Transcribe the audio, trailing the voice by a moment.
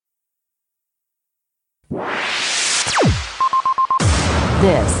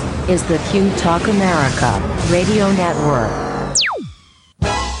This is the Q Talk America Radio Network.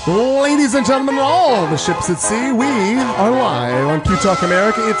 Ladies and gentlemen, all the ships at sea, we are live on Q Talk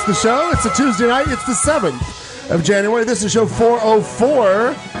America. It's the show. It's a Tuesday night. It's the 7th of January. This is show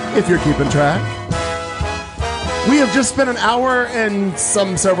 404, if you're keeping track. We have just spent an hour and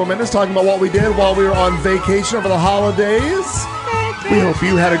several minutes talking about what we did while we were on vacation over the holidays. We hope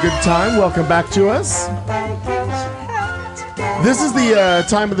you had a good time. Welcome back to us. This is the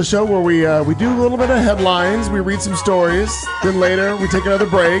time of the show where we do a little bit of headlines, we read some stories, then later we take another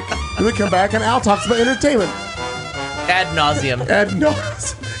break, then we come back and Al talks about entertainment. Ad nauseum.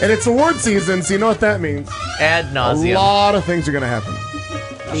 And it's award season, so you know what that means. Ad nauseum. A lot of things are going to happen.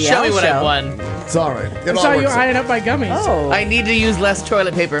 Show me what I've won. It's all right. I saw you eyeing up my gummies. Oh. I need to use less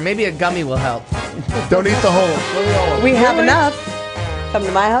toilet paper. Maybe a gummy will help. Don't eat the whole. We have enough. Come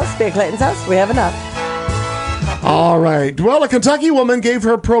to my house, be at Clayton's house. We have enough. All right. Well, a Kentucky woman gave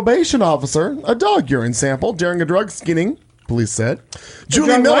her probation officer a dog urine sample during a drug skinning, police said.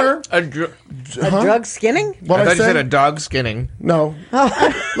 Julie Miller. A drug skinning? What I thought I you said said? a dog skinning. No.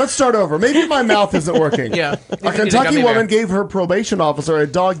 Let's start over. Maybe my mouth isn't working. Yeah. A Kentucky woman gave her probation officer a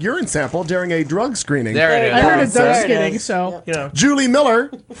dog urine sample during a drug screening. There it is. I heard a There dog it skinning, is. so. You know. Julie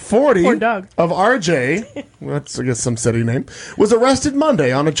Miller, 40, Poor Doug. of RJ, that's, I guess, some city name, was arrested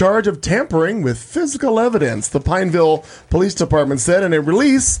Monday on a charge of tampering with physical evidence, the Pineville Police Department said in a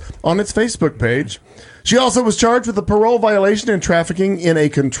release on its Facebook page. She also was charged with a parole violation and trafficking in a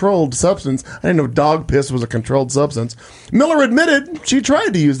controlled substance. I didn't know dog piss was a controlled substance. Miller admitted she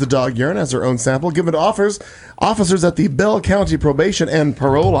tried to use the dog urine as her own sample given to officers at the Bell County Probation and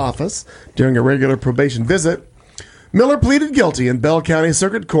Parole Office during a regular probation visit. Miller pleaded guilty in Bell County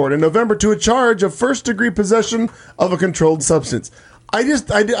Circuit Court in November to a charge of first-degree possession of a controlled substance. I think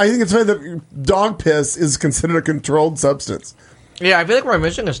it's funny that dog piss is considered a controlled substance. Yeah, I feel like we're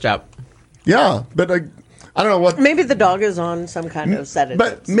missing a step. Yeah, but I don't know what. Maybe the dog is on some kind of sedative.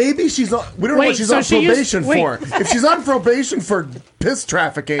 But maybe she's on. We don't know Wait, what she's so on she probation used- for. If she's on probation for piss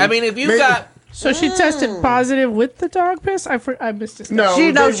trafficking, I mean, if you've maybe- got... So she tested positive with the dog piss? I missed this. no,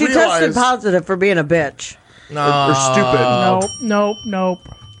 she they tested realized- positive for being a bitch. No. They're stupid. Nope.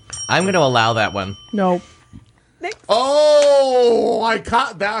 I'm going to allow that one. Nope. Oh, I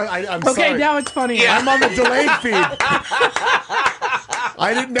caught that. I'm Okay, sorry. now it's funny. I'm on the delayed feed.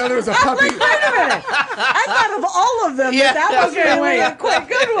 I didn't know there was a puppy. Wait a minute. I thought of all of them. Yeah. That was Okay, really wait. a quite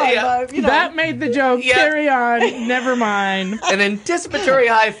good one. Yeah. But, you know. That made the joke. Yeah. Carry on. Never mind. An anticipatory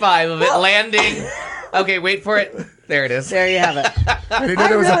high five of it landing. Okay, wait for it. There it is. There you have it. I didn't know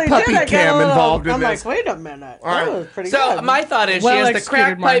there was a puppy cam involved in I'm this. like, wait a minute. right. That was pretty So good. my thought is Well she has the executed,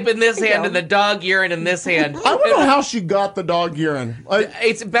 crack pipe Mark. in this There you hand go. and the dog urine in this hand. I wonder how she got the dog urine. Like,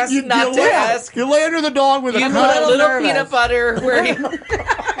 It's best not to ask. You lay under the dog with You a put cup. a little nervous. peanut butter where you...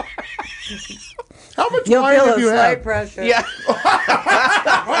 How much You'll wine feel have a you slight had? pressure. Yeah.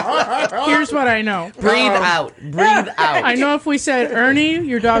 Here's what I know. Breathe out. Breathe out. I know if we said, Ernie,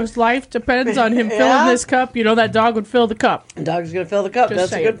 your dog's life depends on him filling Yeah. this cup, you know that dog would fill the cup. The dog's going to fill the cup. Just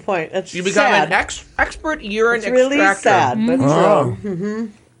That's saying. a good point. That's You become sad. an expert urine It's really extractor. sad, but Oh.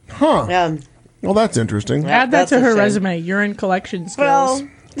 true. Huh. Yeah. Well, that's interesting. Add that That's to a her shame. resume. Urine collection skills. Well,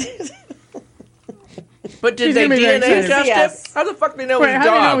 But did She's they gonna be very DNA excited. test Yes. it? How the fuck do they know Wait, his how do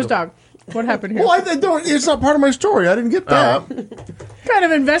you know dog? it was dog? What happened here? Well, I don't. It's not part of my story. I didn't get that. What kind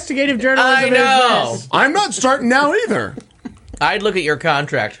of investigative journalism I is know. this? I'm not starting now either. I'd look at your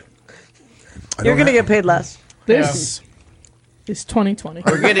contract. you're going to get paid less. This is 2020.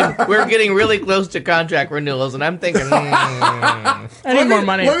 We're getting really close to contract renewals, and I'm thinking, I need more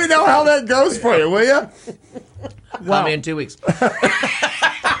money. Let me know how that goes for you, will you? I'll be in 2 weeks.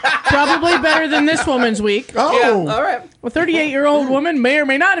 Probably better than this woman's week. Oh, Yeah, all right. A 38-year-old woman may or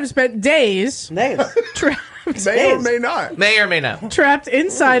may not have spent days Nice. may or may not. May or may not. trapped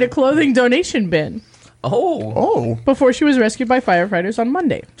inside a clothing donation bin Oh, Oh, before she was rescued by firefighters on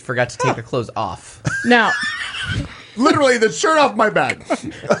Monday. forgot to take her clothes off. Now, literally the shirt off my back.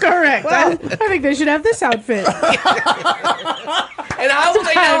 correct. I think they should have this outfit. And how will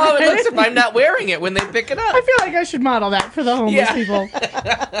they know how it looks if I'm not wearing it when they pick it up? I feel like I should model that for the homeless Yeah. people.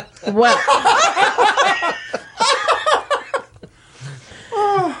 Well,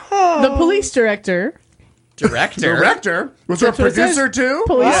 the police director, Director? Was there a That's what it says. producer too?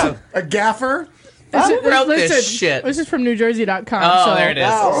 police. Yeah. A gaffer? Who wrote this shit? This is from NewJersey.com. Oh, so there it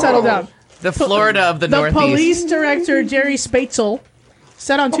is. Settle down. The Florida of the The Northeast. police director, Jerry Spatzel,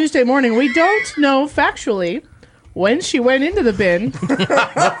 said on Tuesday morning, we don't know factually when she went into the bin.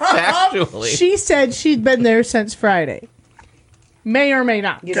 Factually. She said she'd been there since Friday. May or may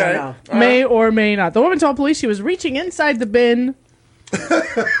not. You don't know. May or may not. The woman told police she was reaching inside the bin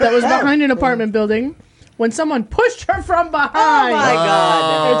that was behind an apartment building when someone pushed her from behind. Oh my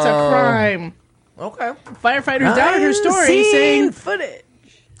God. It's a crime. Okay. Firefighters doubted her story, Scene saying footage.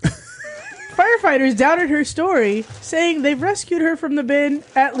 Firefighters doubted her story, saying they've rescued her from the bin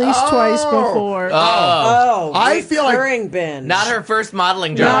at least twice before. Oh, I feel like- recurring bin. Not her first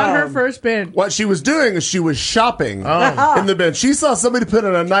modeling job. Not her first bin. What she was doing is she was shopping in the bin. She saw somebody put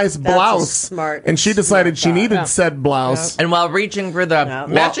in a nice blouse, smart- and she decided she smart thought. needed Yeah. said blouse. And while reaching for the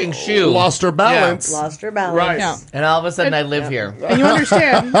matching shoe, Lost her balance. Lost her balance. Right. Yeah. and all of a sudden I live here. And you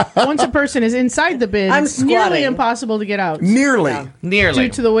understand, once a person is inside the bin, I'm it's nearly squatting. impossible to get out Nearly. Yeah. Nearly. due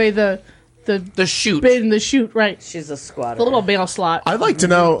to the way the The chute. bin, the chute, right? She's a squatter. The little bail slot. I'd like to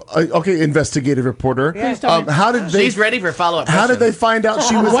know. Okay, investigative reporter. Please tell me. How did they? She's ready for follow-up How did they questions. find out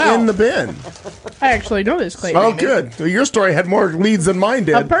she was Wow. in the bin? I actually know this, Clayton. Oh, good. So your story had more leads than mine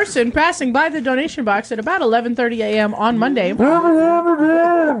A did. person passing by the donation box at about 11:30 a.m. on Monday,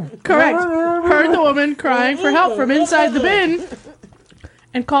 correct, heard the woman crying for help from inside the bin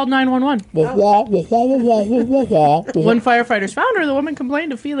and called 911. When firefighters found her, the woman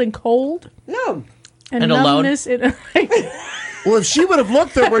complained of feeling cold No. and And alone? numbness in Well, if she would have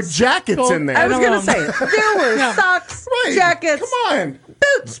looked, there were jackets in I there. was going to say, there were Yeah. socks, Right. jackets, Come on.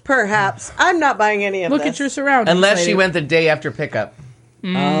 boots, perhaps. I'm not buying any of Look this. at your surroundings. Unless she lady. went the day after pickup. She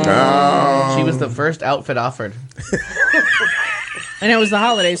was the first outfit offered. And it was the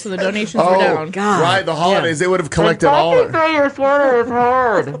holidays, so the donations were Oh, down. God. right. The holidays, they would have collected all. Your sweater is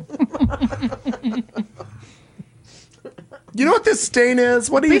hard. You know what this stain is?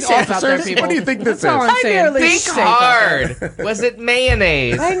 What do you, Be safe out there, officers? people. What do you think this That's all is? I'm I saying. nearly Think safe out hard. Was it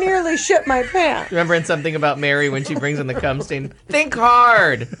mayonnaise? I nearly shit my pants. Remember in Something About Mary when she brings in the cum stain? Think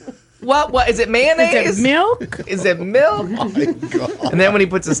hard. What? Is it mayonnaise? Is it milk? Is it milk? Oh my God. And then when he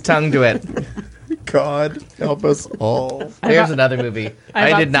puts his tongue to it. God help us all. There's another movie. I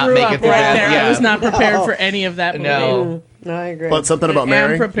about did not threw make up it through right that. there. Yeah. I was not prepared for any of that movie. No. No, I agree. But something about I'm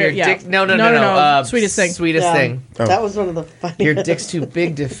Mary. prepared. Your Yeah. dick, no. Sweetest thing. Sweetest Yeah. thing. That was one of the funniest. Your dick's too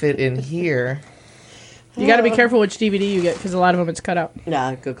big to fit in here. You got to be careful which DVD you get because a lot of them it's cut out.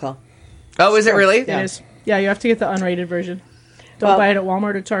 Yeah, good call. Oh, is it really? It is. Yeah, you have to get the unrated version. Don't Well- buy it at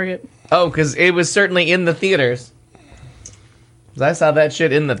Walmart or Target. Oh, because it was certainly in the theaters. 'Cause I saw that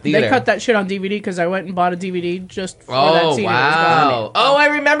shit in the theater. They cut that shit on DVD because I went and bought a DVD just for that Oh, scene. wow. Oh, I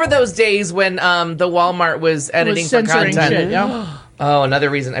remember those days when the Walmart was It editing was for censoring content. shit. Yeah. Oh, another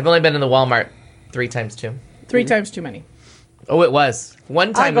reason. I've only been in the Walmart 3 times too. 3 times too many. Oh, it was. One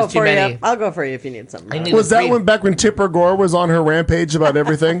I'll time go was too for many. you. I'll go for you if you need something. I need Was to that read- when back when Tipper Gore was on her rampage about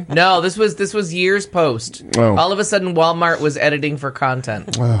everything? No, this was years post. Oh. All of a sudden, Walmart was editing for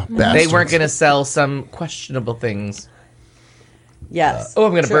content. Oh, They bastards. weren't going to sell some questionable things. Yes. Oh,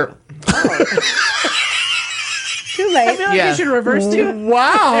 I'm going to Sure. burp. Too I late. feel like Yeah. you should reverse too.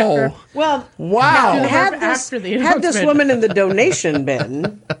 Wow. Well, Wow. had After the this announcement. woman in the donation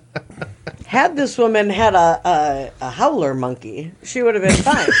bin, had this woman had a howler monkey, she would have been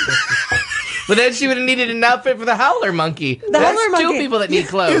fine. But then she would have needed an outfit for the howler monkey. The That's howler 2 monkey. people that need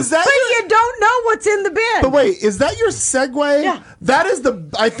clothes. Is that But your, you don't know what's in the bin. but wait, is that your segue? Yeah. That is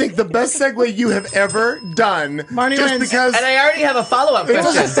I think the best segue you have ever done. Marnie just wins. because And I already have a follow-up it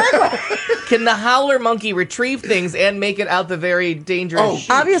was a question. segue. Can the howler monkey retrieve things and make it out the very dangerous Oh,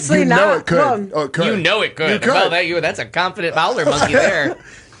 chute? Obviously you not. know it could. Well, Oh, it could. You know it could. You could. Well, that's a confident howler monkey there.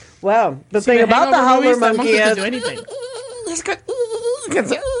 well, the See, thing about the Hangover howler movies, that monkey can is do anything.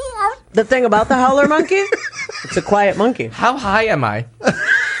 the thing about the howler monkey. It's a quiet monkey. How high am I?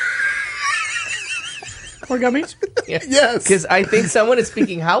 Or gummies. Yes. Because I think someone is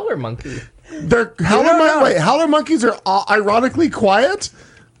speaking howler monkey. They're howler monkeys are ironically quiet.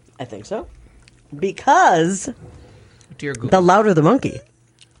 I think so. Because Dear Google. the louder the monkey,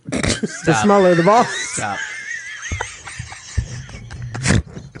 the Stop. smaller the ball. Stop.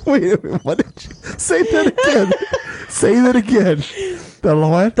 Wait a minute. What did you say that again? Say that again. The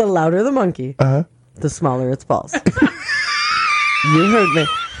what? The louder the monkey, the smaller its balls. You heard me.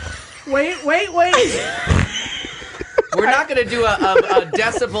 Wait. We're not going to do a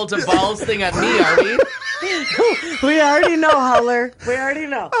decibel to balls thing on me, are we? We already know, Howler. We already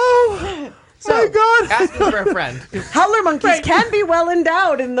know. Oh my God. Asking for a friend. Howler monkeys can be well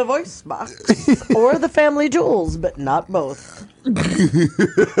endowed in the voice box or the family jewels, but not both.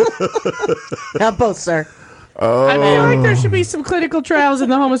 Not both, sir. I feel like there should be some clinical trials in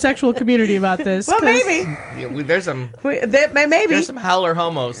the homosexual community about this. Well, 'cause maybe. Yeah, there's some Maybe. howler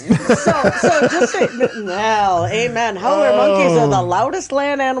homos. So just say, well, amen. Howler monkeys are the loudest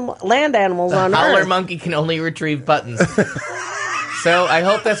land animals on Howler Earth. monkey can only retrieve buttons. So I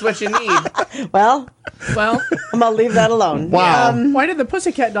hope that's what you need. Well, Well, I'm gonna leave that alone. Wow. why did the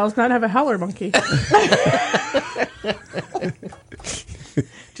Pussycat Dolls not have a howler monkey?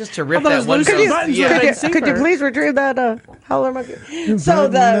 Just to rip I thought it that was one Lucy's girl's- buttons yeah. were Could you, could you please retrieve that howler monkey? So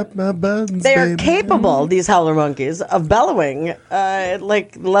they are capable, these howler monkeys, of bellowing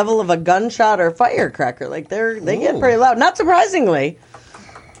like the level of a gunshot or firecracker. Like they get pretty loud. Not surprisingly,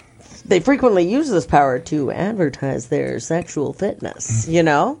 they frequently use this power to advertise their sexual fitness. You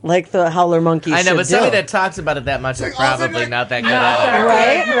know, like the howler monkeys. I know, should but somebody do. that talks about it that much is probably not that good at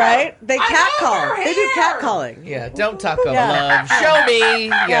it. Right. They catcall. They do catcalling. Yeah, don't talk of Yeah. love. Show me.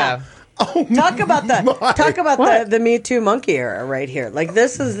 Yeah. Talk about the Me Too monkey era right here. Like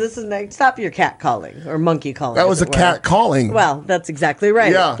this is like, stop your cat calling or monkey calling. That as was a it were. cat calling. Well, that's exactly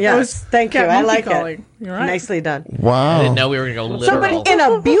right. Yeah. Yes. That was Thank you. cat I monkey like calling. it. You're right. Nicely done. Wow. I didn't know we were going to go literal. But in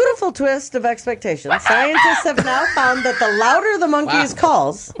a beautiful twist of expectation, scientists have now found that the louder the monkey's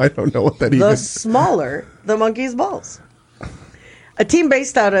calls, I don't know what that the even. smaller the monkey's balls. A team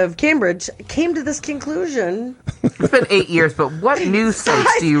based out of Cambridge came to this conclusion. It's been 8 years, but what news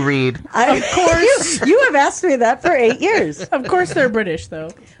sites do you read? Of course, you have asked me that for 8 years. Of course, they're British, though.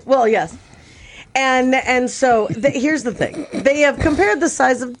 Well, yes. And so here's the thing. They have compared the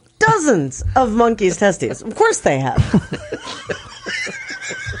size of dozens of monkeys' testes. Of course they have.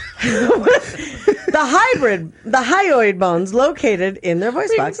 The hyoid bones located in their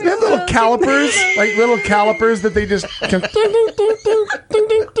voice box. They have little calipers, like little calipers that they just. Can,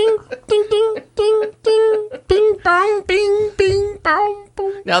 Bing bong, bing bing bong,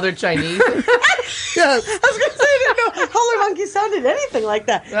 boom. Now they're Chinese. yes. I was going to say, I didn't know howler monkey sounded anything like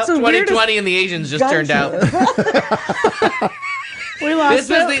that. Well, So weird as- 2020 and the Asians just turned out. We lost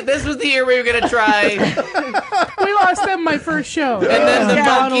This was the year we were gonna try, we lost them my first show. and then the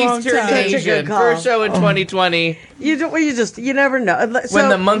Yeah. monkeys turned Such a good Asian. call. First show in 2020 You never know. So, when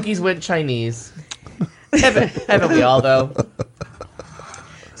the monkeys went Chinese. Haven't we all though?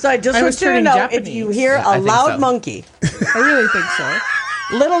 so I just I want was you to turning know, Japanese. if you hear I a think loud so. monkey, I really think so.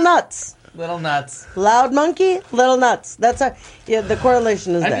 little nuts. Little nuts. Loud monkey, little nuts. That's the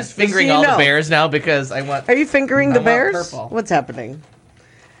correlation is I'm there. just fingering So you all know. the bears now because I want. Are you fingering I the want bears? purple. What's happening?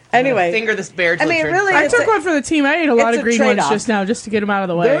 Anyway, Finger this bear. till I mean, it turns really, I It's took a- one for the team. I ate a lot it's of a green ones trade-off. just now, just to get them out of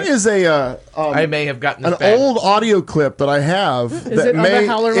the way. There is I may have gotten this an back. old audio clip that I have that it of the may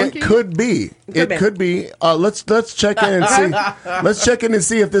howler monkey? it could be be. it could be. Let's check in and see. Let's check in and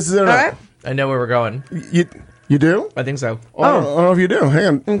see if this is it or all not. right. I know where we're going. You do? I think so. I don't know if you do. Hang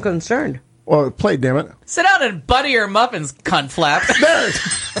on. I'm concerned. Well, play, damn it. Sit down and butter your muffins, cunt flaps. There.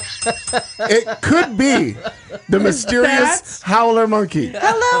 It could be the mysterious That's- howler monkey.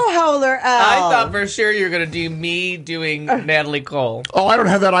 Hello, Howler I Owl. thought for sure you were going to do me doing Natalie Cole. Oh, I don't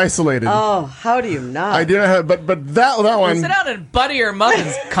have that isolated. Oh, how do you not? I didn't have, but that one. Sit down and butter your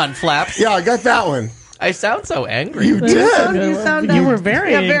muffins, cunt flaps. Yeah, I got that one. I sound so angry. You did. You sound You were very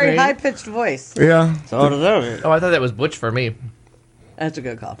you have a very angry. high pitched voice. Yeah. Oh, I thought that was Butch for me. That's a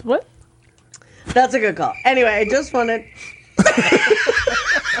good call. What? That's a good call. Anyway, I just wanted.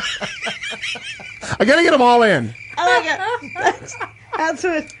 I gotta get them all in. I like it. That's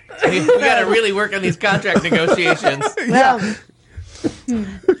what. We got to really work on these contract negotiations. Well,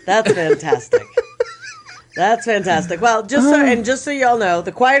 that's fantastic. That's fantastic. Well, just so y'all know,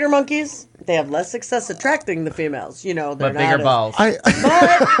 the quieter monkeys, they have less success attracting the females. You know, they're But not bigger as- balls.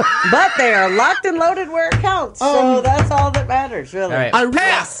 but they are locked and loaded where it counts. So that's all that matters, really. All right. I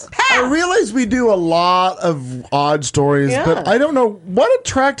Pass! I realize we do a lot of odd stories, Yeah. but I don't know what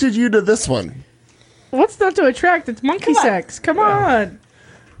attracted you to this one. What's not to attract? It's monkey sex. Come on.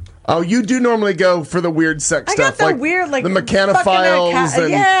 Oh, you do normally go for the weird sex I got stuff, the like weird, like, the fucking mechanophiles and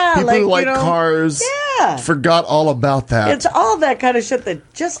yeah, people like, who you like know, cars. yeah. Forgot all about that. It's all that kind of shit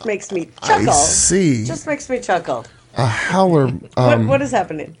that just makes me chuckle. I see. Just makes me chuckle. A howler. What is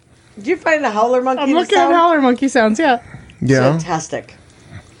happening? Did you find a howler monkey? I'm to looking at sound howler monkey sounds. Yeah. Yeah. fantastic?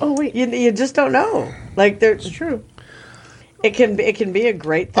 Oh wait, You just don't know. Like it's there's, true. it can be a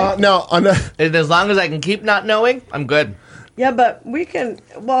great thing. No, And as long as I can keep not knowing, I'm good. Yeah, but we can.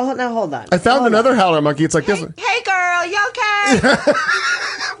 Well, now hold on. I found Hold another on. howler monkey. It's like this one. Hey, girl, you okay?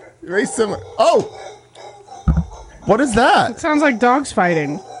 Very similar. Oh, what is that? It sounds like dogs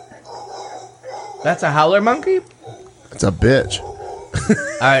fighting. That's a howler monkey? It's a bitch. All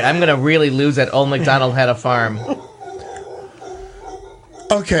right, I'm going to really lose that Old MacDonald had a farm.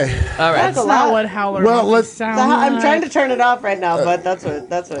 Okay. All right. That's not what howler Well, monkeys let's- sound I'm like. trying to turn it off right now, but that's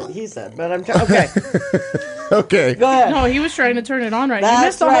what he said. But I'm trying. Okay, Okay. go ahead. No, he was trying to turn it on right. You That's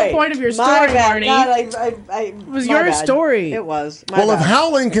missed the right. whole point of your My story, bad. Marnie. God, It was my your bad. story. It was. My Well, if bad.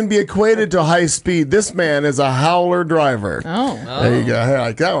 howling can be equated to high speed, this man is a howler driver. Oh. There you go. I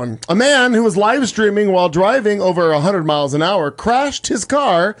like that one. A man who was live streaming while driving over 100 miles an hour crashed his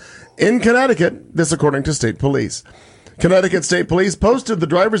car in Connecticut, this according to state police. Connecticut State Police posted the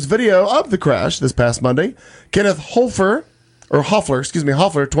driver's video of the crash this past Monday. Kenneth Hoffler,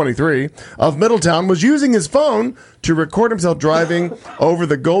 23, of Middletown, was using his phone to record himself driving over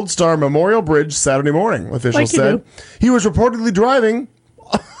the Gold Star Memorial Bridge Saturday morning, officials Like you said. do. He was reportedly driving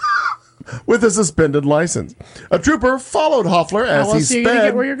with a suspended license. A trooper followed Hoffler How as he else are you going to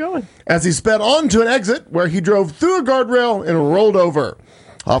get where sped you're going? onto an exit where he drove through a guardrail and rolled over.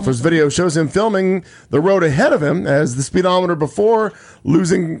 Hoffler's video shows him filming the road ahead of him as the speedometer before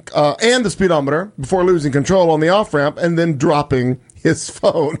losing control on the off ramp and then dropping his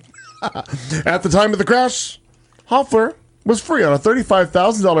phone. At the time of the crash, Hoffler was free on a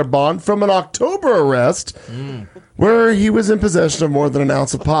 $35,000 bond from an October arrest where he was in possession of more than an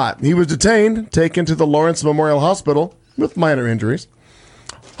ounce of pot. He was detained, taken to the Lawrence Memorial Hospital with minor injuries.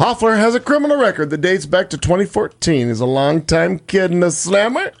 Hoffler has a criminal record that dates back to 2014. He's a longtime kid and a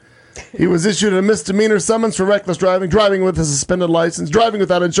slammer. He was issued a misdemeanor summons for reckless driving, driving with a suspended license, driving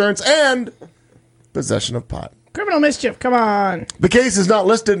without insurance, and possession of pot. Criminal mischief, come on. The case is not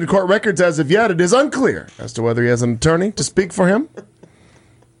listed in court records as of yet. It is unclear as to whether he has an attorney to speak for him.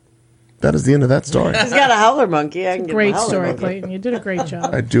 That is the end of that story. He's got a howler monkey. I can get Great him a howler story, monkey. Clayton. You did a great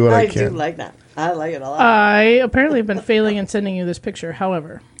job. I do what I I do can. like that. I like it a lot. I apparently have been failing in sending you this picture.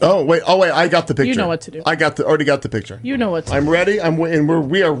 However, Oh wait! I got the picture. You know what to do. Already got the picture. you know what to I'm ready.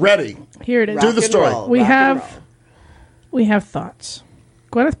 We are ready. Here it is. Do the Rock and story. roll, We rock and have thoughts.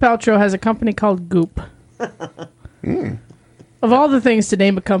 Gwyneth Paltrow has a company called Goop. Of all the things to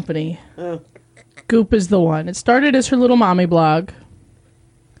name a company, Goop is the one. It started as her little mommy blog,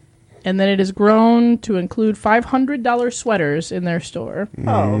 and then it has grown to include $500 sweaters in their store.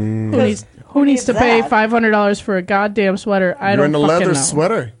 roll. Who needs to pay that? $500 for a goddamn sweater? I You're don't in a fucking leather know.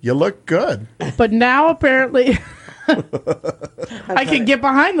 sweater. You look good. But now apparently I can get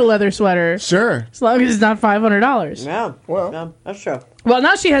behind the leather sweater Sure. as long as it's not $500. Yeah. Well. Yeah, that's true. Well,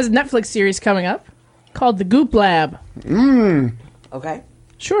 now she has a Netflix series coming up called The Goop Lab. Okay.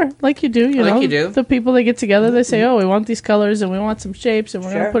 Sure, like you do. You Like know, you do. The people they get together, they say, "Oh, we want these colors and we want some shapes, and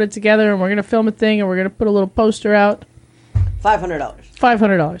we're Sure. gonna put it together, and we're gonna film a thing, and we're gonna put a little poster out. $500.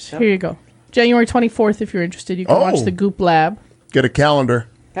 $500. Here you go. January 24th, if you're interested, you can Oh. watch The Goop Lab. Get a calendar.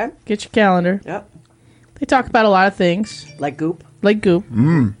 Okay. Get your calendar. Yep. They talk about a lot of things, Like goop. like Goop.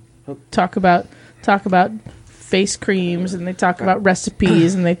 Talk about face creams, and they talk about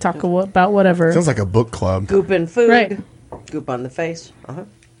recipes, and they talk about whatever. Sounds like a book club. Goop in food. Right. Goop on the face. Uh-huh.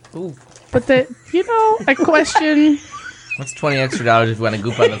 But I question. What's $20 extra if you want to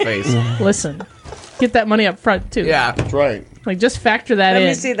goop on the face? Listen, get that money up front too. Yeah. That's right. Like just factor that Let in.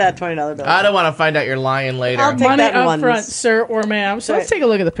 me see that $20 bill. I don't want to find out you're lying later. I'll take Money that in up ones. front, sir or ma'am. So let's Right. take a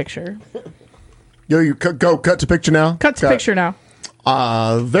look at the picture. Yo, you cut to picture now. Cut to picture now.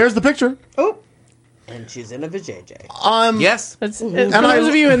 There's the picture. Oh. And she's in a vajayjay. Yes. That's, for And those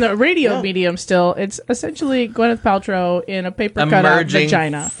of you in the radio medium still, it's essentially Gwyneth Paltrow in a paper cutout Emerging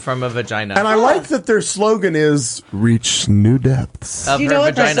vagina. from a vagina. And I like that their slogan is "Reach new depths." Of Do you her know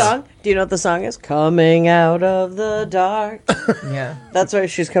what vagina. the song? Do you know what the song is? Coming out of the dark. Yeah. That's why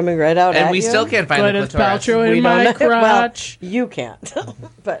she's coming right out And at we you. still can't find the Gwyneth clitoris. Paltrow We in don't my know- crotch. Well, you can't.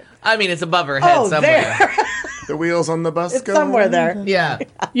 But I mean, it's above her head oh, somewhere. there. The wheels on the bus It's go somewhere there. Yeah.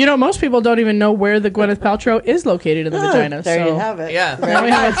 You know, most people don't even know where the Gwyneth Paltrow is located in the vagina. There so you have it. Yeah. Now we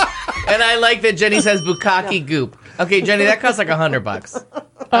have And I like that Jenny says bukkake goop. Okay, Jenny, that costs like $100.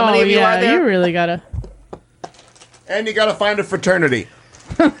 How many of you yeah, are there? you really gotta. And you got to find a fraternity.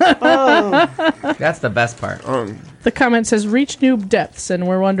 That's the best part. The comment says reach new depths, and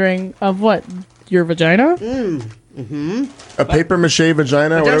we're wondering of what? Your vagina? A paper mache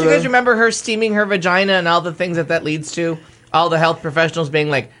vagina. Don't whatever you guys that- remember her steaming her vagina and all the things that leads to? All the health professionals being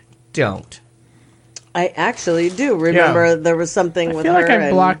like, don't. I actually do remember there was something I with feel her. like I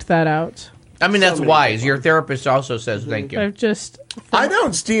and- blocked that out. I mean, that's many wise. people. Your therapist also says thank you. I've just. I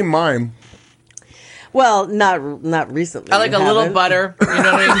don't steam mine. Well, not recently. I like you a little haven't. butter. You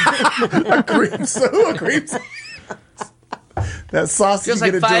know what I mean? Cream so cream. That sauce Just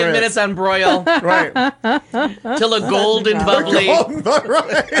you like get 5 at minutes on broil Right. till a golden bubbly.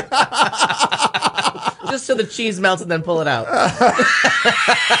 Right. Just so the cheese melts and then pull it out.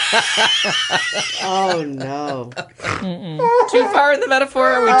 Oh no! Too far in the metaphor?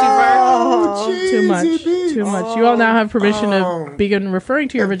 Are we too far? Oh, Too much. cheesy Too much. You all now have permission to begin referring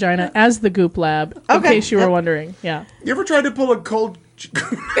to your vagina as the Goop Lab, in Okay. case you were wondering. Yeah. You ever tried to pull a cold? I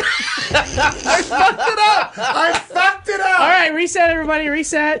fucked it up. All right, reset, everybody.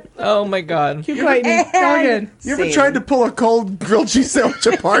 Reset. Oh my god. Keep fighting. Go again. You ever Scene. tried to pull a cold grilled cheese sandwich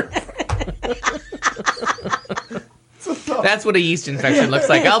apart? That's what a yeast infection looks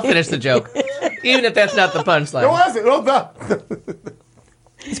like. I'll finish the joke. Even if that's not the It punchline. wasn't. Oh, the.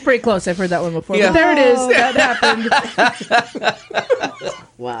 It's pretty close. I've heard that one before. Yeah. But there it is. That happened.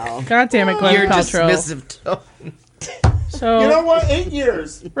 Wow. God damn it, Glenn Your Paltrow. dismissive tone. So You know what? 8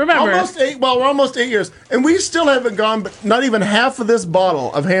 years. Remember. Almost 8. Well, we're almost 8 years. And we still haven't gone, but not even half of this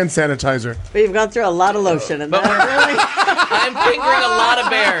bottle of hand sanitizer. We've gone through a lot of lotion, and that I'm fingering a lot of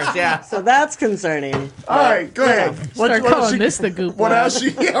bears, yeah. so that's concerning. All right, go ahead. start calling this the Goop What Lab. else?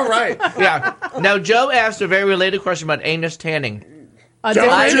 Yeah, right. Yeah. Now, Joe asked a very related question about anus tanning. Don't do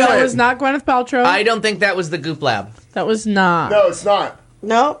That it. was not Gwyneth Paltrow. I don't think that was the Goop Lab. That was not. No, it's not.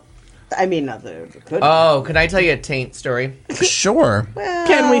 No, I mean nothing. Could Oh, can I tell you a taint story? Sure.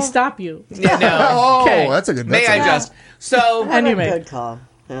 Can we stop you? Yeah, no. Oh, Okay. that's a good. May That's I just? So, And you may. good call.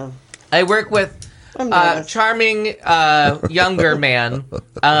 Yeah. I work with I'm nervous. charming younger man,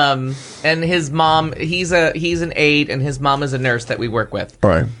 and his mom. He's an aide, and his mom is a nurse that we work with. All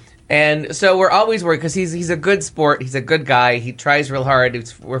right. And so we're always worried because he's a good sport. He's a good guy. He tries real hard.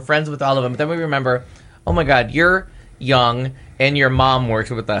 We're friends with all of them. But then we remember, oh my God, you're young and your mom works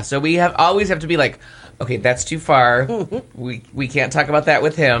with us. So we always have to be like, okay, that's too far. we can't talk about that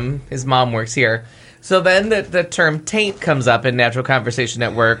with him. His mom works here. So then the term taint comes up in natural conversation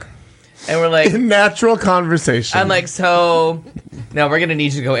at work. And we're like, Natural conversation. I'm like, so no, we're gonna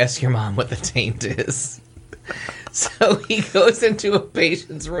need you to go ask your mom what the taint is. So he goes into a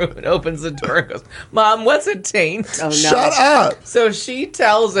patient's room and opens the door and goes, Mom, what's a taint? Oh no. Shut up. So she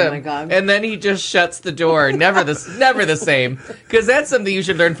tells him, my God. and then he just shuts the door. Never the same. Because that's something you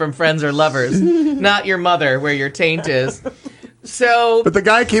should learn from friends or lovers, not your mother, where your taint is. So, But the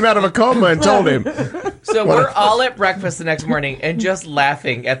guy came out of a coma and told him. so we're all at breakfast the next morning and just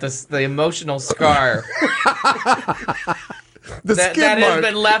laughing at the emotional scar The that skid has mark.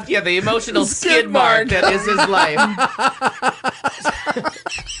 been left. Yeah, the emotional skid skid mark mark. that is his life.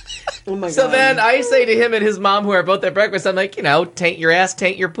 Oh my So god. then I say to him and his mom, who are both at breakfast, I'm like, taint your ass,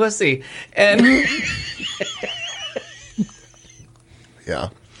 taint your pussy. And Yeah.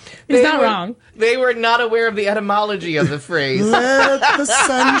 He's not wrong. They were not aware of the etymology of the phrase. Let the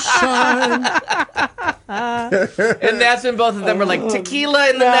sun shine. And that's when both of them were like, tequila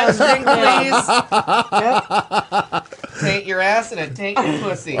in the next drink, please. Taint your ass and a taint your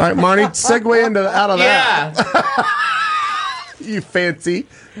pussy. All right, Marnie, segue out of that. Yeah. You fancy.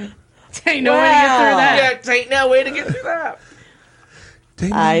 Ain't no way to get through that. Yeah, taint no way to get through that.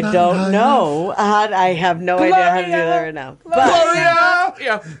 I don't know. I have no idea how to do that right now. But Gloria!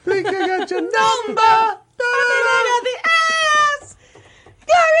 Yeah. Think I got your number.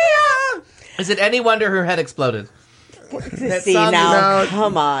 Is it any wonder her head exploded? see song now, is-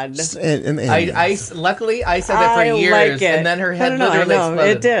 come on. Luckily, I said that for years, like it. and then her head No, literally I know.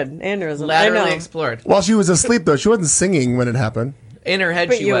 exploded. It did. Aneurysm. I Laterally know. explored. While she was asleep, though, she wasn't singing when it happened. In her head,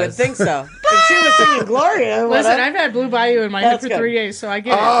 But she you was. would think so. If she was singing Gloria, Listen, I've had Blue Bayou in my head That's for good. 3 days, so I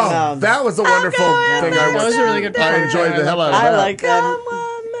get it. Oh, that was a wonderful thing. That was a really good I part. enjoyed the hell out of I that. like that.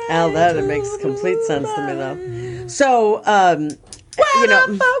 Al, that it makes complete sense to me though. So, you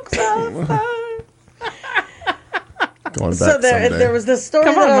know, Going back so there someday. was this story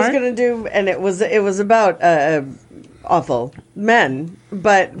Come that on, I was Mark. going to do, and it was about awful men,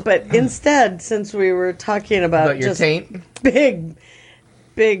 but instead, since we were talking about About your just taint? big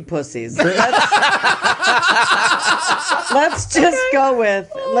pussies, let's just go with.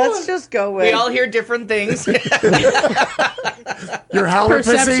 We all hear different things. Your howler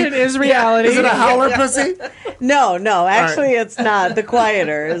Perception pussy? is reality. Is it a howler pussy? No, actually, it's not. The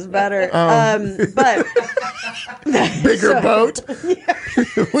quieter is better. But Bigger boat?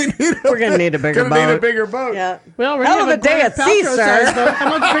 we're gonna need a bigger Gonna need a boat. bigger boat. Yeah. Well, we're Hell gonna of have a day Gwyneth at sea, Paltrow sir. size boat. How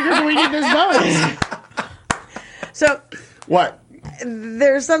much bigger do we need this boat? So What?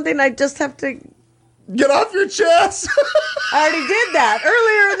 there's something I just have to. Get off your chest. I already did that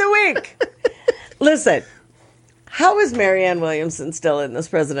earlier in the week. Listen, how is Marianne Williamson still in this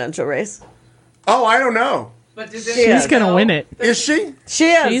presidential race? Oh, I don't know. She's gonna win it. Is she?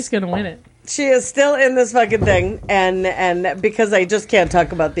 She is. She's gonna win it. She is still in this fucking thing, and because I just can't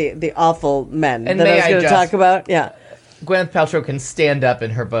talk about the awful men And that I may was I going to just- talk about. Yeah. Gwyneth Paltrow can stand up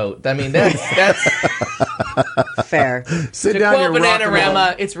in her boat. I mean, that's Fair. Sit to down quote your rock and roll.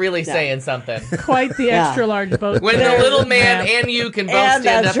 Bananarama, it's really saying something. Quite the Yeah. extra large boat. When the little man and you can both And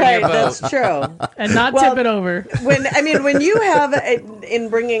stand that's up right. in your boat. That's true. And not Well, tip it over. When you have in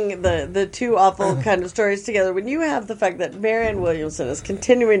bringing the two awful kind of stories together, when you have the fact that Marianne Williamson is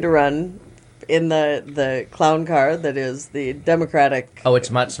continuing to run in the clown car that is the Democratic. Oh, it's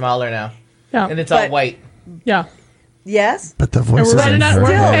much smaller now. Yeah. And it's all But- white. Yeah. Yes. But the And voices we're running out. are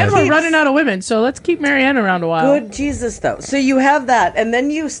very And we're Keeps- running out of women. So let's keep Marianne around a while. Good Jesus, though. So you have that, and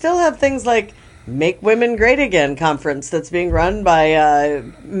then you still have things like Make Women Great Again conference that's being run by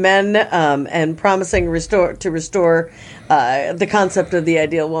men and promising to restore the concept of the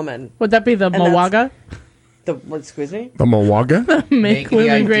ideal woman. Would that be the that's- Mawaga? Excuse me? the Mawaga. Make the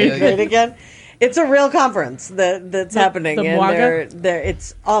women idea- great. Great Again? It's a real conference that's happening, the and Mawaga?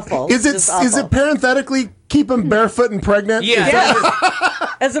 it's awful. Is It's just it is awful. it parenthetically keep them barefoot and pregnant? Yeah. Is that-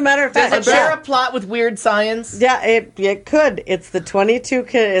 As a matter of Does fact, it share a plot with weird science? Yeah, it could. It's the 22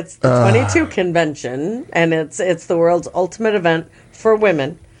 convention, and it's the world's ultimate event for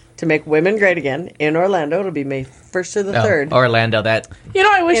women to make women great again in Orlando. It'll be May 1st to the 3rd. Orlando, that. You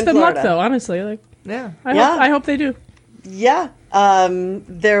know, I wish In them luck, Florida. though, honestly. Like, Yeah. Yeah. I hope they do. Yeah,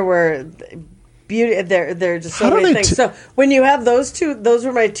 there were beauty. There are just so How do many they things. So when you have those two, those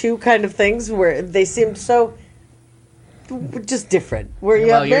were my two kind of things where they seemed so just different. Where you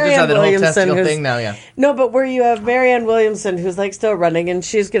Well, have you're just Marianne on the whole Williamson, testicle who's thing now, yeah. no, but where you have Marianne Williamson, who's like still running, and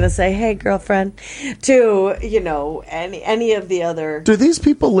she's going to say, "Hey, girlfriend," to any of the other. Do these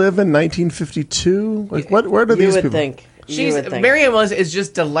people live in 1952? Like, where do You these would people? think. You She's would think. Marianne Williamson is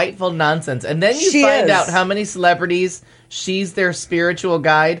just delightful nonsense, and then you She find is. out how many celebrities she's their spiritual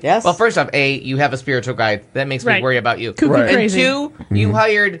guide. Yes. Well, first off, you have a spiritual guide that makes me Right. worry about you. Cuckoo Right. And crazy. two, you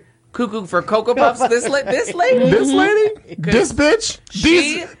hired Cuckoo for Cocoa Puffs. This lady, This lady, this bitch,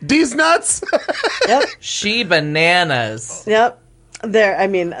 She- these nuts. Yep. she bananas. Yep.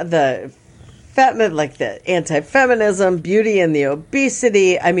 The the anti-feminism, beauty and the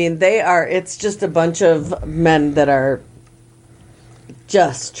obesity. I mean, it's just a bunch of men that are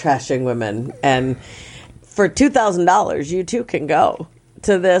just trashing women. And for $2,000, you too can go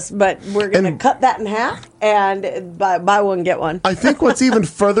to this, but we're going to And- cut that in half and buy one, get one. I think what's even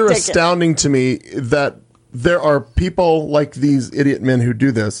further Take it. astounding to me that there are people like these idiot men who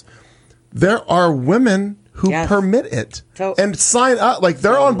do this. There are women who Yes. permit it So- and sign up, like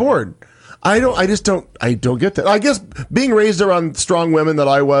they're on board. I don't get that. I guess being raised around strong women that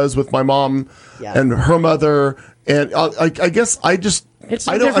I was with my mom Yeah. and her mother, and I guess It's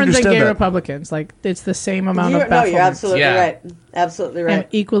I no don't different than understand gay that. Republicans. Like, it's the same amount of No, bafflement. you're absolutely Yeah. right. Absolutely I'm right.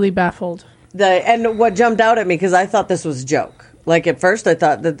 equally baffled. And what jumped out at me, because I thought this was a joke. Like at first I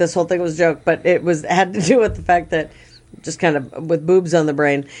thought that this whole thing was a joke, but it had to do with the fact that just kind of with boobs on the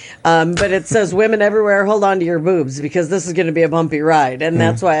brain. But it says women everywhere, hold on to your boobs because this is going to be a bumpy ride. And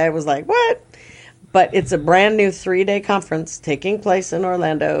that's why I was like, what? But it's a brand new 3-day conference taking place in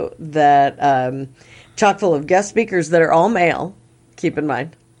Orlando that chock full of guest speakers that are all male, keep in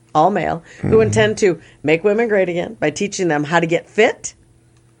mind, all male, who intend to make women great again by teaching them how to get fit.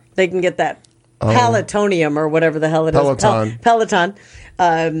 They can get that Pelotonium or whatever the hell it is. Peloton. Peloton.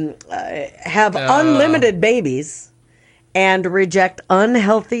 Have unlimited babies and reject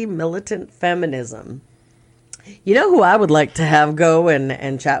unhealthy militant feminism. You know who I would like to have go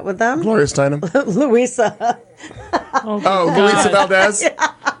and chat with them? Gloria Steinem. Louisa. Oh, Luisa Valdez,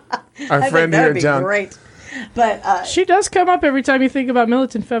 our friend here That would in be town. great. But She does come up every time you think about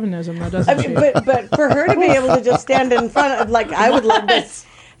militant feminism, though, doesn't I she? mean, but for her to be able to just stand in front of, like, I would love this.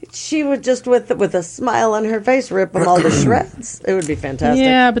 She would just with a smile on her face rip them all to shreds. It would be fantastic.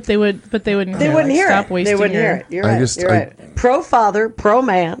 Yeah, but they wouldn't. They care. wouldn't Like, hear stop it. wasting They wouldn't your- hear it. You're I right. just- You're I- right. Pro father, pro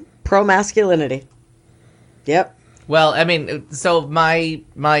man, pro masculinity. Yep. Well, I mean, so my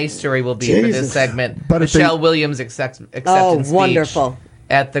story will be for Jesus. this segment. But if Michelle Williams' acceptance Oh, speech wonderful.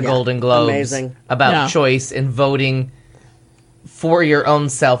 at the Yeah, Golden Globes amazing. about Yeah. choice and voting for your own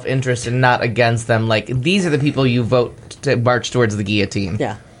self-interest and not against them. Like, these are the people you vote to march towards the guillotine.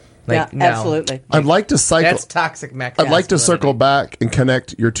 Yeah. Like, yeah, no. absolutely. I'd like to cycle. That's toxic masculinity. I'd like to circle back and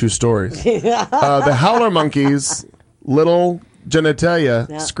connect your two stories. The howler monkeys, little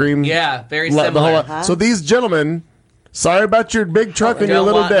genitalia, scream. Yeah, very the similar. whole- So these gentlemen, sorry about your big truck and your Don't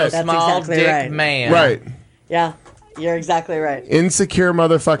little want no dick. That's small exactly dick right. man. Right. Yeah. You're exactly right. Insecure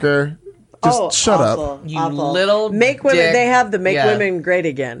motherfucker. Just shut awful, up. You awful. little Make women. dick. They have the "Make Yeah. Women Great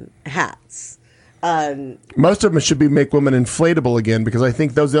Again" hats. Most of them should be make women inflatable again because I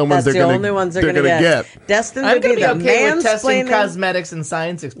think those are the only ones That's they're the going only ones they're to going to get. Destined I'm to going be to the be okay with testing mansplaining. cosmetics and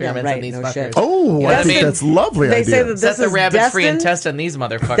science experiments right, on these no fuckers. shit. Oh, You know I what I think mean? that's a lovely They idea. say that Set this the is rabbits free and destined, test on these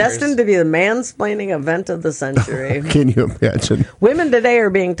motherfuckers. destined to be the mansplaining event of the century. Can you imagine? Women today are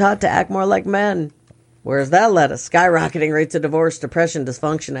being taught to act more like men. Where's that led us? Skyrocketing rates of divorce, depression,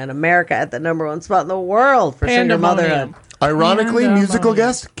 dysfunction, and America at the #1 spot in the world for single motherhood. Ironically, Pandemonium. musical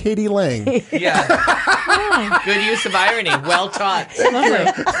guest Katie Lang. Yeah. Good use of irony. Well taught. Lovely.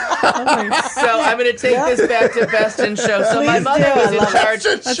 So I'm going to take this back to Best in Show. So my Please mother do. was I in love it. charge.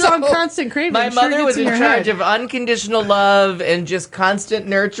 That's on constant craving. My Sure mother gets was in your charge head. of unconditional love and just constant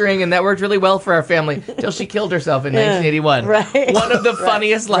nurturing, and that worked really well for our family till she killed herself in 1981. right. One of the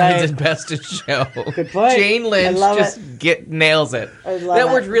funniest lines right. in Best in Show. Good point. Jane Lynch I love just nails it. I love that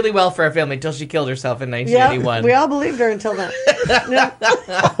it. worked really well for our family till she killed herself in Yeah, 1981. we all believed her until then. Yeah.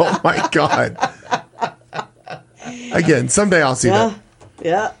 Oh my God. Again, someday I'll see Yeah. that.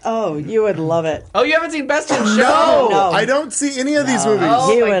 Yeah. Oh, you would love it. Oh, you haven't seen Best in Show? No. I don't see any of these movies.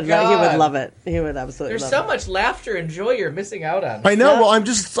 Oh, he my would. He God. would love it. He would absolutely. There's love so much laughter and joy you're missing out on. I know. Yeah. Well,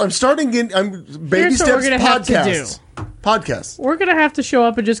 I'm starting in. Baby Here's what steps we're gonna have to podcast. Podcast. We're gonna have to show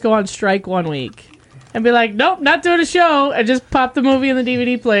up and just go on strike 1 week and be like, nope, not doing a show, and just pop the movie in the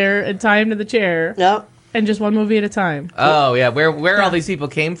DVD player and tie him to the chair, it. Yep. and just one movie at a time. Oh, yeah. Where all these people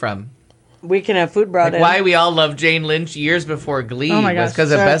came from. We can have food brought in. Why we all loved Jane Lynch years before Glee Oh my was gosh,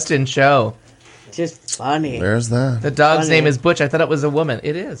 because of sure. Best in Show. Just funny. There's that. The dog's Funny. name is Butch. I thought it was a woman.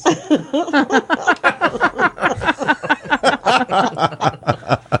 It is.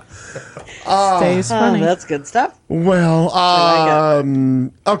 Stays Oh, funny. that's good stuff. Well,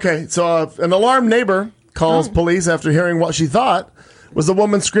 like okay. So an alarmed neighbor calls police after hearing what she thought was a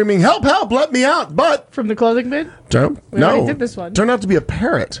woman screaming, "Help! Help! Let me out!" But From the clothing bin? no, already did this one. turned out to be a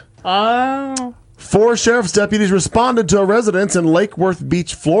parrot. Oh. 4 sheriff's deputies responded to a residence in Lake Worth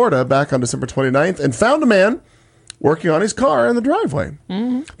Beach, Florida, back on December 29th and found a man working on his car in the driveway.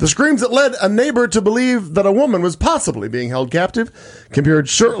 The screams that led a neighbor to believe that a woman was possibly being held captive appeared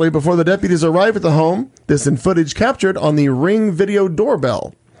shortly before the deputies arrived at the home. This in footage captured on the Ring video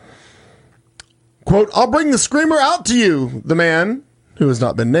doorbell. Quote, "I'll bring the screamer out to you," the man, who has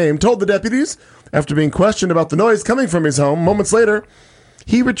not been named, told the deputies after being questioned about the noise coming from his home. Moments later,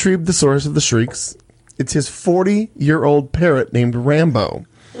 he retrieved the source of the shrieks. It's his 40-year-old parrot named Rambo.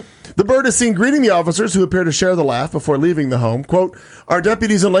 The bird is seen greeting the officers who appear to share the laugh before leaving the home. Quote, "Our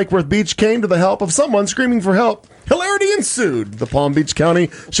deputies in Lake Worth Beach came to the help of someone screaming for help. Hilarity ensued," the Palm Beach County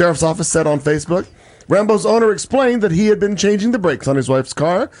Sheriff's Office said on Facebook. Rambo's owner explained that he had been changing the brakes on his wife's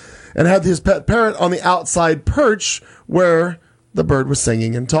car and had his pet parrot on the outside perch where the bird was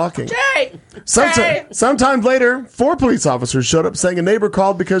singing and talking. Sometime later, 4 police officers showed up saying a neighbor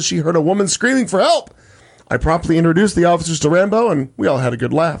called because she heard a woman screaming for help. I promptly introduced the officers to Rambo, and we all had a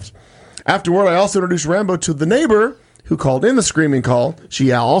good laugh. Afterward, I also introduced Rambo to the neighbor who called in the screaming call.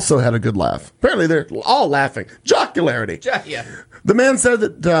 She also had a good laugh. Apparently, they're all laughing. Jocularity. Yeah. The man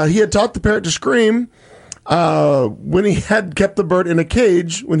said that he had taught the parrot to scream when he had kept the bird in a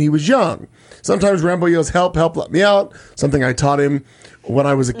cage when he was young. Sometimes Rambo yells, "Help, help, let me out," something I taught him when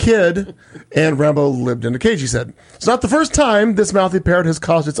I was a kid, and Rambo lived in a cage, he said. It's not the first time this mouthy parrot has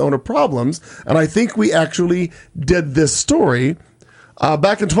caused its owner problems, and I think we actually did this story.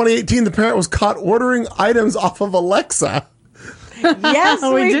 Back in 2018, the parrot was caught ordering items off of Alexa. Yes,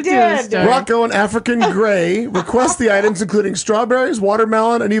 We we did do this did. story. Rocco, an African gray, requests the items including strawberries,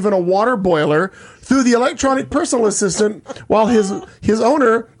 watermelon, and even a water boiler through the electronic personal assistant while his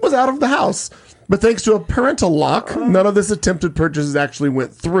owner was out of the house. But thanks to a parental lock, none of this attempted purchases actually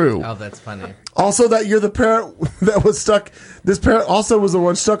went through. Oh, that's funny. Also, that year, the parrot that was stuck, this parrot also was the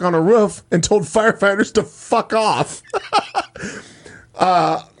one stuck on a roof and told firefighters to fuck off.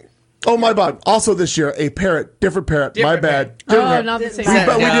 Oh, my bad. Also this year, a parrot, different parrot, my Different bad. parrot. Different Oh, parrot. not the same.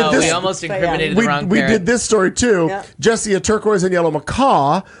 But we No, did this. we almost incriminated the wrong We parrot. did this story too. Yeah. Jessie, a turquoise and yellow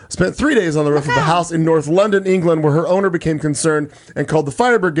macaw, spent 3 days on the roof of a house in North London, England, where her owner became concerned and called the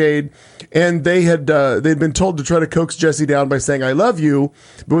fire brigade. And they'd been told to try to coax Jessie down by saying "I love you,"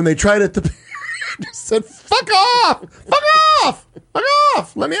 but when they tried it, the parrot just said "Fuck off! Fuck off! Fuck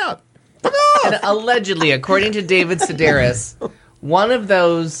off! Let me out! Fuck off!" And allegedly, according to David Sedaris, one of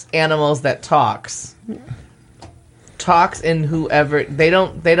those animals that talks in whoever they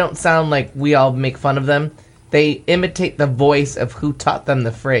don't sound like we all make fun of them. They imitate the voice of who taught them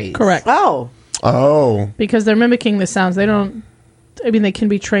the phrase. Correct. Oh, Oh, Because they're mimicking the sounds. They don't. I mean, they can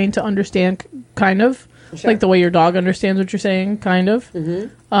be trained to understand, kind of, like the way your dog understands what you're saying, kind of.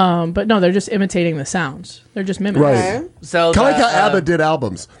 Mm-hmm. But no, they're just imitating the sounds. They're just mimicking. Right. So Kind of like how ABBA did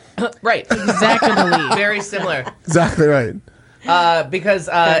albums. right, Exactly. very similar. Exactly right. Because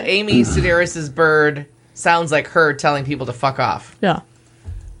Amy Sedaris's bird sounds like her telling people to fuck off. Yeah.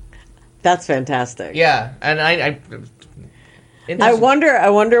 That's fantastic. Yeah, and I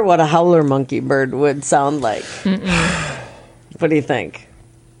wonder what a howler monkey bird would sound like. What do you think?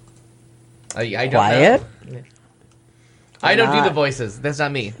 I don't Quiet? know. I don't do Not. the voices. That's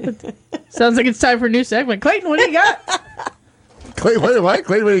not me. Sounds like it's time for a new segment. Clayton, what do you got? Clay, what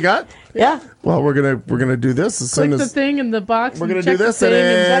do you got? Yeah. Well, we're gonna do this as soon Click the as thing in the box. we're and gonna check do the this, thing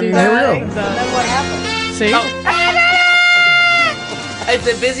and do here we that. go. And then what happened? See? It's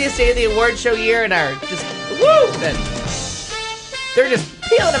the busiest day of the award show year, and our just woo. Then they're just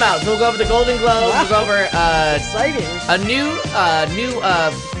peeling them out. So we'll go over the Golden Globes. We'll go over Exciting. a new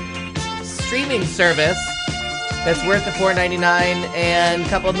streaming service that's worth the $4.99, and a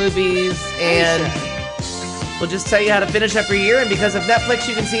couple of movies, and we'll just tell you how to finish up your year. And because of Netflix,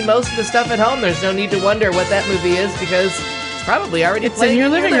 you can see most of the stuff at home. There's no need to wonder what that movie is because it's probably already It's playing in your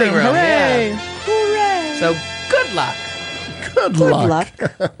living room. Hooray. Yeah. Hooray. So good luck. Good Good luck. luck.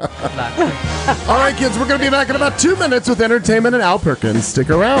 Good luck. All right, kids, we're going to be back in about 2 minutes with entertainment and Al Perkins. Stick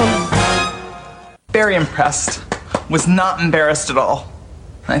around. Very impressed. Was not embarrassed at all.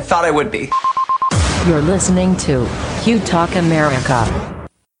 I thought I would be. You're listening to Q Talk America.